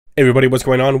Hey everybody, what's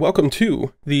going on? Welcome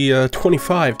to the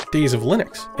 25 Days of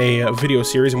Linux, a video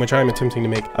series in which I'm attempting to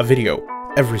make a video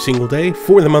every single day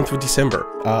for the month of December.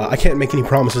 I can't make any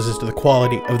promises as to the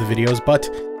quality of the videos, but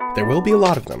there will be a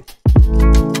lot of them.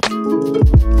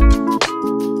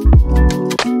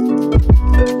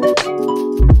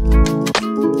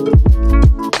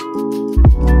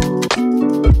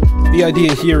 The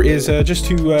idea here is just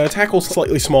to tackle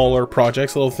slightly smaller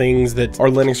projects, little things that are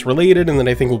Linux related and that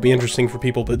I think will be interesting for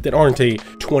people, but that aren't a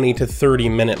 20 to 30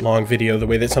 minute long video the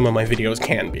way that some of my videos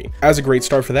can be. As a great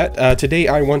start for that, today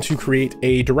I want to create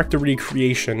a directory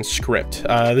creation script.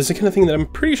 This is the kind of thing that I'm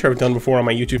pretty sure I've done before on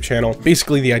my YouTube channel.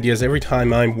 Basically, the idea is every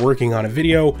time I'm working on a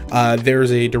video,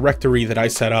 there's a directory that I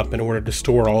set up in order to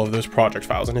store all of those project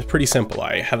files, and it's pretty simple.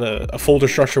 I have a folder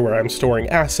structure where I'm storing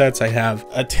assets. I have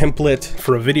a template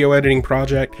for a video editing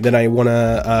project that I want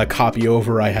to copy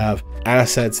over. I have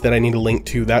assets that I need to link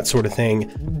to, that sort of thing.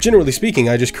 Generally speaking,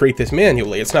 I just create this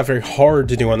manually. It's not very hard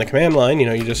to do on the command line. You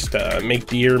know, you just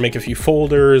make a few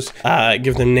folders,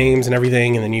 give them names and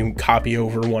everything, and then you copy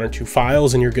over one or two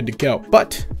files and you're good to go.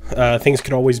 But things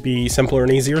could always be simpler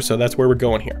and easier, so that's where we're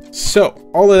going here. So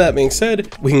all of that being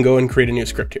said, we can go and create a new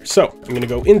script here. So I'm going to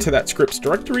go into that scripts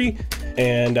directory,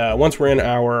 and once we're in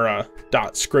our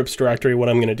 .scripts directory, what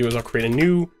I'm going to do is I'll create a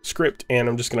new script, and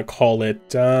I'm just going to call it,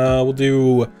 we'll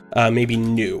do maybe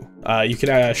new. You could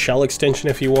add a shell extension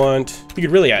if you want. You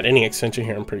could really add any extension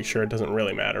here, I'm pretty sure. It doesn't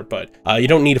really matter, but you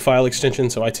don't need a file extension,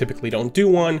 so I typically don't do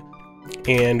one.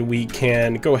 And we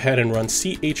can go ahead and run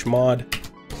chmod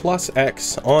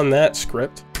 +x on that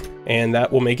script, and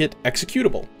that will make it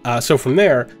executable. So from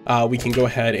there, we can go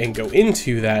ahead and go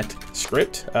into that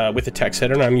script with a text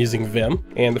header, and I'm using Vim.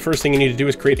 And the first thing you need to do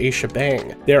is create a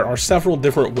shebang. There are several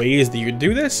different ways that you could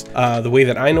do this. The way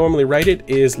that I normally write it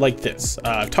is like this.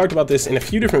 I've talked about this in a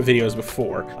few different videos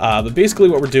before, but basically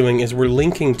what we're doing is we're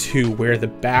linking to where the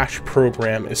bash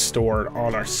program is stored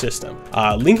on our system.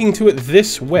 Linking to it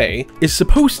this way is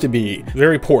supposed to be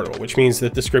very portable, which means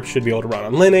that the script should be able to run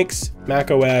on Linux,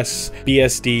 Mac OS,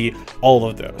 BSD, all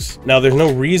of those. Now, there's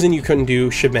no reason you couldn't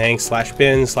do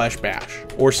shebang/bin/bash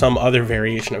or some other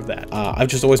variation of that. I've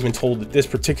just always been told that this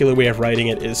particular way of writing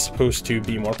it is supposed to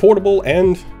be more portable,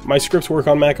 and my scripts work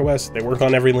on Mac OS. They work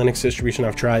on every Linux distribution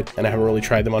I've tried, and I haven't really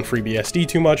tried them on FreeBSD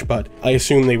too much, but I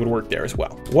assume they would work there as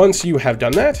well. Once you have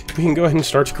done that, we can go ahead and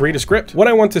start to create a script. What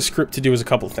I want this script to do is a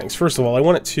couple of things. First of all, I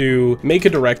want it to make a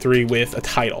directory with a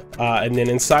title, and then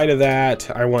inside of that,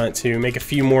 I want it to make a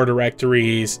few more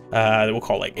directories that we'll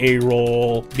call like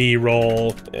A-roll,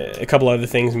 B-roll, a couple other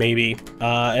things maybe,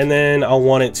 and then I'll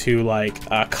want it to like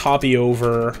copy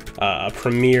over a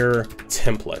Premiere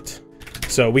template.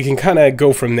 So we can kind of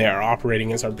go from there,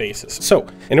 operating as our basis. So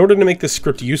in order to make this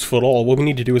script useful at all, what we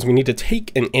need to do is we need to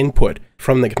take an input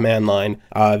from the command line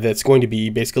that's going to be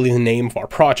basically the name of our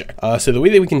project. So the way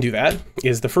that we can do that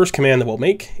is the first command that we'll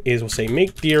make is we'll say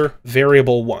make dir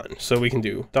variable1. So we can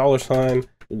do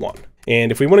 $1.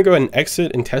 And if we want to go ahead and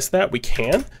exit and test that, we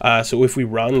can. So if we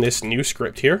run this new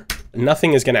script here,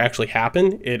 nothing is going to actually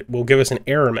happen. It will give us an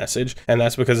error message, and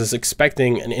that's because it's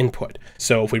expecting an input.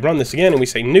 So if we run this again and we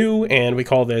say new, and we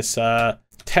call this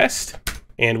test,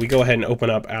 and we go ahead and open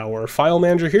up our file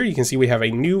manager here, you can see we have a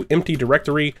new empty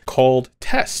directory called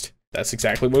test. That's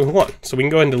exactly what we want. So we can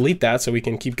go ahead and delete that so we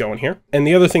can keep going here. And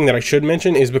the other thing that I should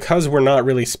mention is because we're not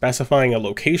really specifying a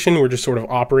location, we're just sort of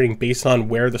operating based on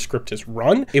where the script is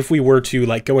run. If we were to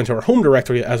like go into our home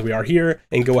directory as we are here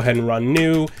and go ahead and run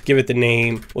new, give it the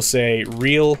name, we'll say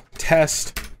real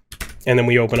test, and then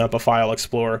we open up a file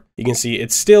explorer, you can see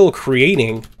it's still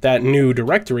creating that new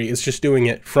directory. It's just doing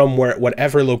it from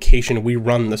whatever location we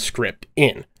run the script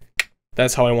in.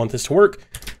 That's how I want this to work.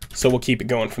 So we'll keep it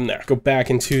going from there. Go back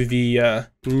into the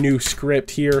new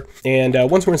script here. And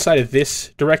once we're inside of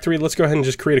this directory, let's go ahead and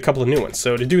just create a couple of new ones.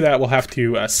 So to do that, we'll have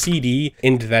to cd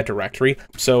into that directory.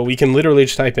 So we can literally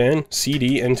just type in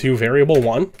cd into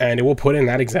variable1, and it will put in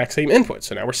that exact same input.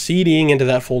 So now we're cding into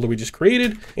that folder we just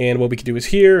created. And what we can do is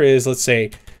here is, let's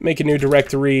say, make a new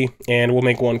directory, and we'll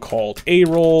make one called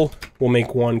A-roll. We'll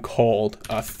make one called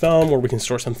thumb, where we can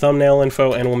store some thumbnail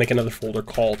info, and we'll make another folder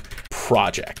called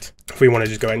project. If we want to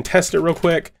just go ahead and test it real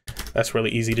quick, that's really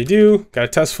easy to do. Got a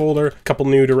test folder, a couple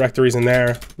new directories in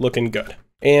there, looking good.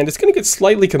 And it's going to get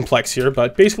slightly complex here,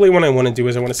 but basically what I want to do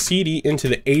is I want to cd into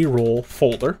the A-roll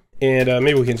folder. And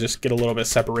maybe we can just get a little bit of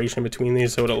separation between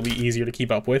these so it'll be easier to keep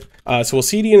up with. So we'll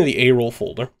cd into the A-roll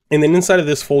folder. And then inside of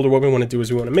this folder, what we want to do is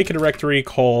we want to make a directory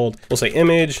called, we'll say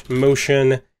image,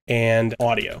 motion, and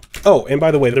audio. Oh, and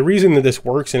by the way, the reason that this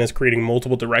works and is creating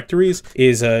multiple directories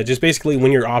is just basically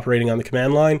when you're operating on the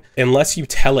command line, unless you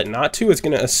tell it not to, it's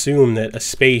going to assume that a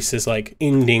space is like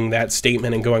ending that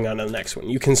statement and going on to the next one.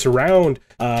 You can surround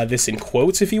this in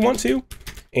quotes if you want to,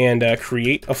 and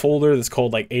create a folder that's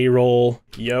called like A-roll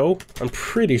yo. I'm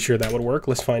pretty sure that would work.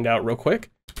 Let's find out real quick.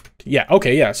 Yeah,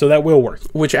 okay, yeah, so that will work.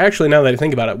 Which actually, now that I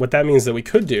think about it, what that means that we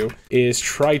could do is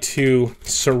try to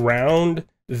surround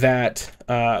that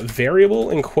variable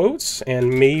in quotes, and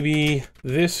maybe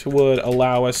this would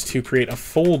allow us to create a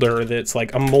folder that's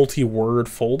like a multi-word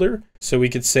folder. So we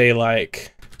could say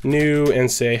like new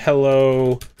and say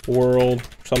hello world,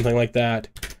 something like that.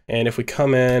 And if we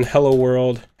come in, hello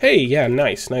world, hey, yeah,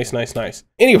 nice.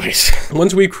 Anyways,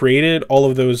 once we've created all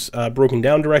of those broken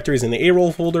down directories in the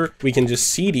A-roll folder, we can just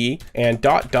cd, and ...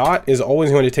 is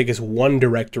always going to take us one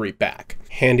directory back.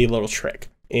 Handy little trick.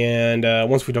 And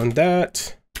once we've done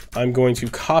that, I'm going to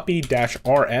copy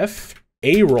 -rf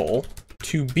A-roll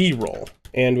to B-roll.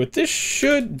 And what this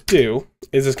should do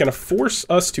is it's going to force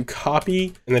us to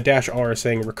copy, and the -r is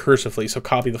saying recursively, so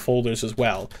copy the folders as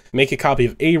well. Make a copy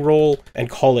of A-roll and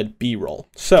call it B-roll.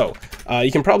 So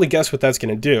you can probably guess what that's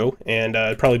going to do, and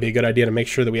it'd probably be a good idea to make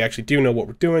sure that we actually do know what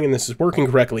we're doing and this is working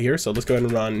correctly here. So let's go ahead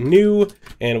and run new,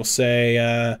 and we'll say,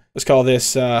 let's call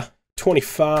this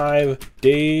 25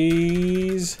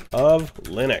 days of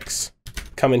Linux.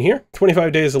 Come in here,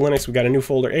 25 days of Linux. We've got a new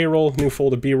folder A-roll, new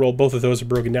folder B-roll. Both of those are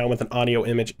broken down with an audio,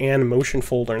 image, and motion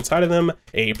folder inside of them,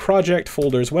 a project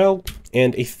folder as well,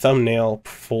 and a thumbnail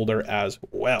folder as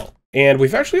well. And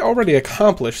we've actually already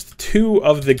accomplished 2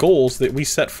 of the goals that we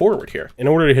set forward here. In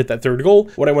order to hit that 3rd goal,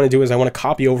 what I want to do is I want to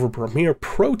copy over Premiere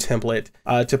Pro template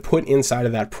to put inside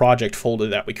of that project folder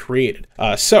that we created.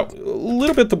 So a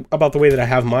little bit about the way that I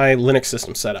have my Linux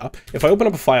system set up. If I open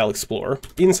up a file explorer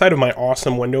inside of my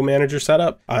awesome window manager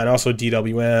setup, and also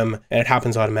DWM, and it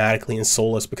happens automatically in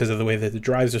Solus because of the way that the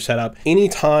drives are set up,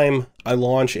 anytime I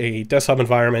launch a desktop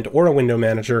environment or a window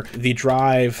manager, the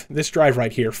drive, this drive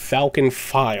right here, Falcon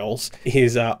Files,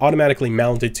 is automatically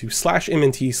mounted to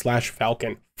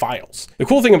 /mnt/Falcon Files. The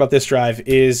cool thing about this drive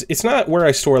is it's not where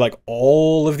I store like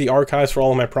all of the archives for all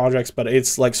of my projects, but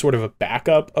it's like sort of a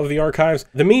backup of the archives.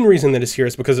 The main reason that it's here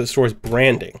is because it stores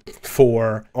branding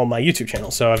for all my YouTube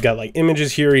channel. So I've got like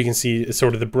images here. You can see it's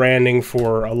sort of the branding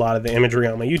for a lot of the imagery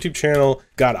on my YouTube channel.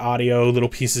 Got audio, little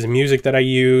pieces of music that I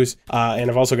use.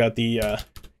 And I've also got the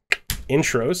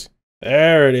intros.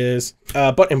 There it is.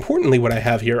 But importantly, what I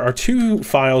have here are 2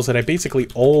 files that I basically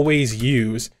always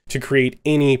use to create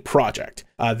any project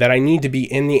that I need to be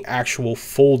in the actual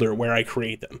folder where I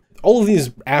create them. All of these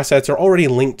assets are already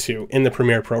linked to in the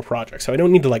Premiere Pro project, so I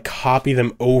don't need to like copy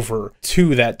them over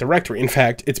to that directory. In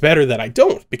fact, it's better that I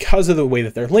don't, because of the way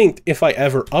that they're linked. If I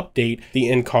ever update the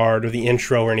end card or the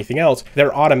intro or anything else,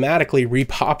 they're automatically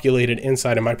repopulated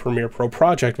inside of my Premiere Pro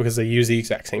project because they use the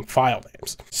exact same file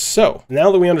names. So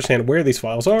now that we understand where these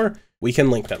files are, we can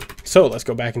link them. So let's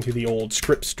go back into the old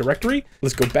scripts directory.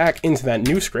 Let's go back into that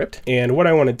new script. And what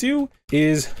I want to do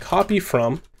is copy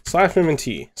from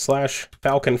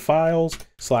 /mnt/Falcon Files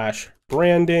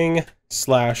 /branding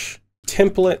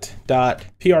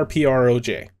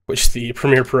 /template.prproj, which is the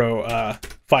Premiere Pro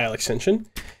file extension.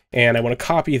 And I want to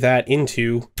copy that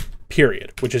into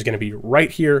period, which is going to be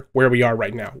right here where we are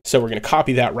right now. So we're going to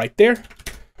copy that right there.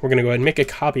 We're going to go ahead and make a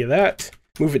copy of that,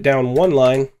 move it down 1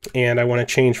 line, and I want to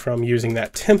change from using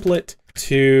that template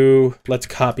to, let's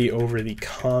copy over the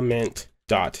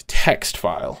comment.txt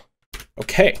file.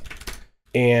 Okay.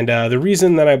 And the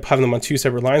reason that I have them on 2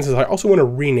 separate lines is I also want to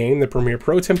rename the Premiere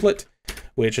Pro template,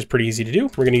 which is pretty easy to do.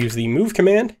 We're going to use the move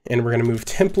command, and we're going to move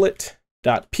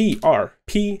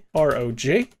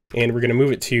template.prproj, and we're going to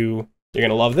move it to, you're going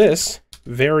to love this,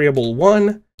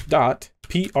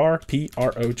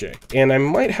 variable1.prproj. And I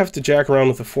might have to jack around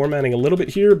with the formatting a little bit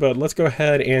here, but let's go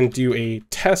ahead and do a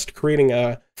test creating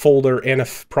a folder and a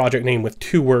project name with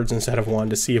 2 words instead of 1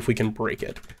 to see if we can break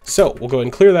it. So we'll go ahead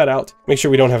and clear that out. Make sure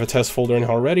we don't have a test folder in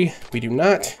already. We do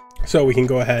not. So we can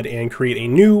go ahead and create a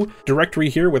new directory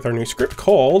here with our new script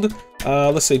called,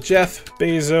 let's say Jeff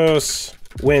Bezos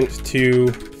went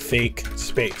to fake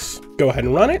space. Go ahead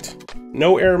and run it.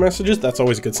 No error messages, that's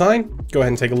always a good sign. Go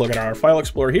ahead and take a look at our file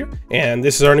explorer here. And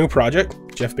this is our new project.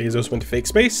 Jeff Bezos went to fake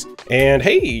space. And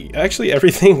hey, actually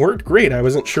everything worked great. I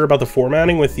wasn't sure about the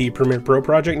formatting with the Premiere Pro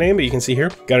project name, but you can see here,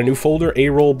 got a new folder,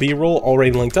 A-roll, B-roll,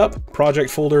 already linked up. Project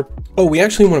folder. Oh, we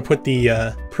actually want to put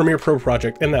the Premiere Pro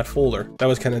project in that folder. That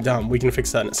was kind of dumb. We can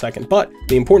fix that in a second. But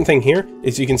the important thing here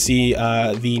is you can see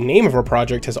the name of our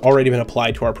project has already been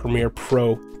applied to our Premiere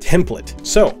Pro template.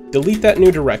 So delete that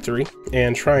new directory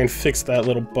and try and fix that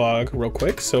little bug real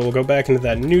quick. So we'll go back into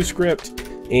that new script,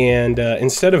 and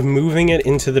instead of moving it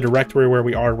into the directory where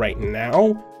we are right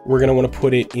now, we're going to want to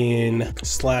put it in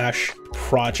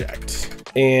 /project.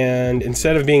 And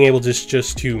instead of being able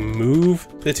just to move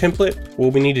the template,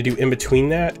 what we need to do in between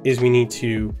that is we need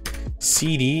to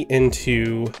cd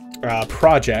into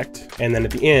project, and then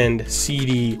at the end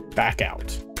cd back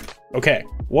out. Okay,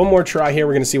 one more try here.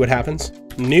 We're going to see what happens.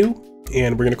 New,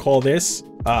 and we're going to call this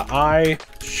I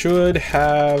should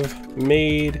have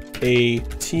made a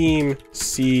Team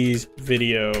C's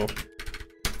video.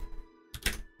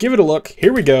 Give it a look.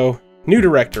 Here we go. New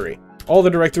directory. All the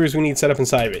directories we need set up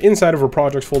inside of it. Inside of our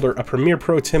projects folder, a Premiere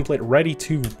Pro template ready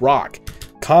to rock.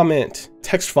 Comment,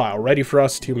 text file ready for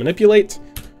us to manipulate.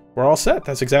 We're all set.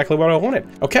 That's exactly what I wanted.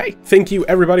 Okay, thank you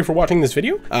everybody for watching this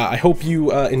video. I hope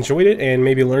you enjoyed it and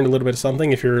maybe learned a little bit of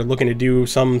something if you're looking to do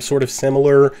some sort of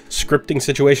similar scripting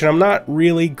situation. I'm not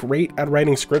really great at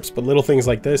writing scripts, but little things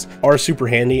like this are super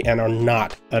handy and are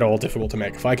not at all difficult to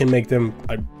make. If I can make them,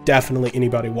 definitely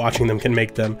anybody watching them can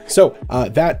make them. So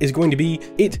that is going to be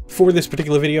it for this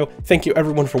particular video. Thank you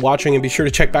everyone for watching, and be sure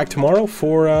to check back tomorrow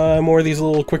for more of these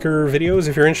little quicker videos.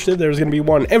 If you're interested, there's going to be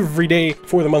one every day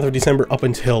for the month of December up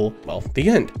until, well, the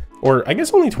end. Or I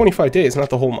guess only 25 days, not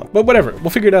the whole month, but whatever. We'll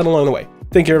figure it out along the way.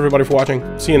 Thank you everybody for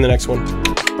watching. See you in the next one.